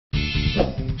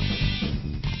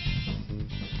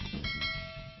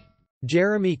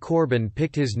Jeremy Corbyn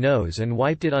picked his nose and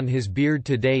wiped it on his beard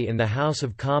today in the House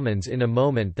of Commons in a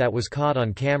moment that was caught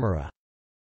on camera.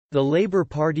 The Labour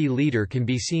Party leader can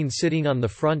be seen sitting on the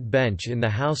front bench in the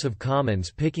House of Commons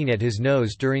picking at his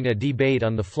nose during a debate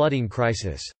on the flooding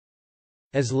crisis.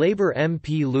 As Labour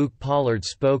MP Luke Pollard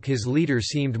spoke, his leader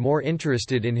seemed more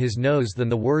interested in his nose than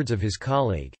the words of his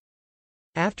colleague.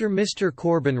 After Mr.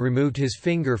 Corbyn removed his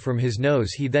finger from his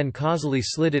nose, he then causally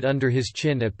slid it under his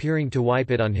chin, appearing to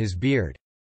wipe it on his beard.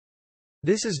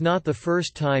 This is not the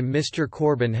first time Mr.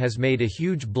 Corbyn has made a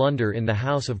huge blunder in the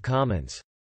House of Commons.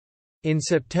 In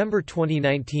September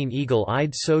 2019,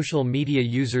 eagle-eyed social media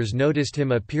users noticed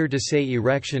him appear to say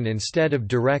erection instead of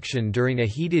direction during a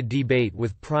heated debate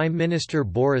with Prime Minister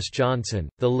Boris Johnson.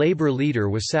 The Labour leader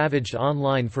was savaged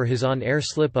online for his on-air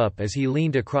slip-up as he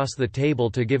leaned across the table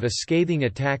to give a scathing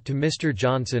attack to Mr.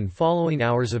 Johnson following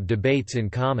hours of debates in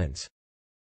Commons.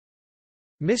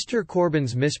 Mr.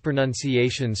 Corbyn's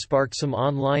mispronunciation sparked some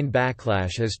online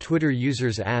backlash as Twitter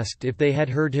users asked if they had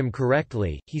heard him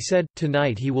correctly. He said,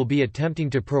 "Tonight he will be attempting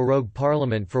to prorogue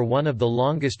Parliament for one of the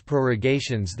longest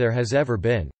prorogations there has ever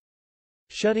been.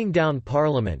 Shutting down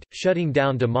Parliament, shutting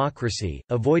down democracy,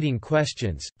 avoiding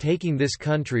questions, taking this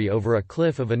country over a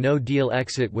cliff of a no-deal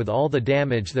exit with all the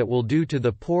damage that will do to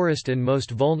the poorest and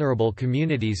most vulnerable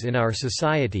communities in our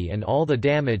society and all the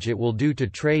damage it will do to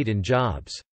trade and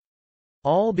jobs.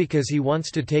 All because he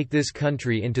wants to take this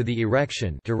country into the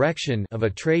direction of a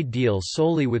trade deal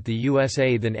solely with the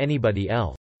USA than anybody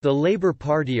else." The Labour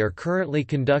Party are currently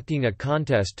conducting a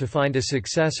contest to find a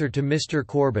successor to Mr.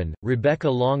 Corbyn. Rebecca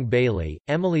Long-Bailey,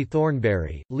 Emily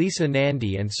Thornberry, Lisa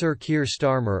Nandy and Sir Keir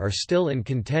Starmer are still in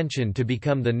contention to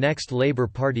become the next Labour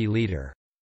Party leader.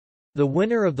 The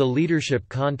winner of the leadership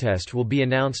contest will be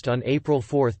announced on April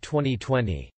 4,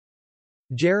 2020.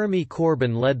 Jeremy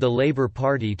Corbyn led the Labour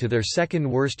Party to their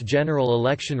second-worst general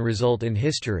election result in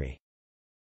history.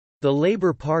 The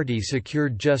Labour Party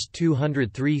secured just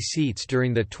 203 seats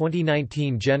during the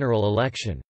 2019 general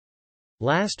election.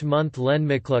 Last month, Len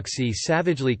McCluskey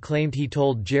savagely claimed he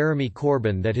told Jeremy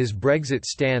Corbyn that his Brexit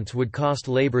stance would cost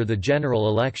Labour the general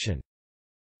election.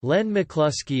 Len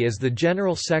McCluskey is the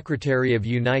General Secretary of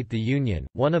Unite the Union,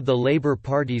 one of the Labour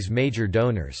Party's major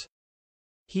donors.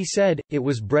 He said, "It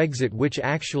was Brexit which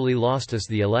actually lost us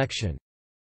the election.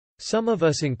 Some of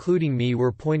us, including me,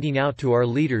 were pointing out to our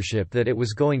leadership that it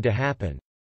was going to happen.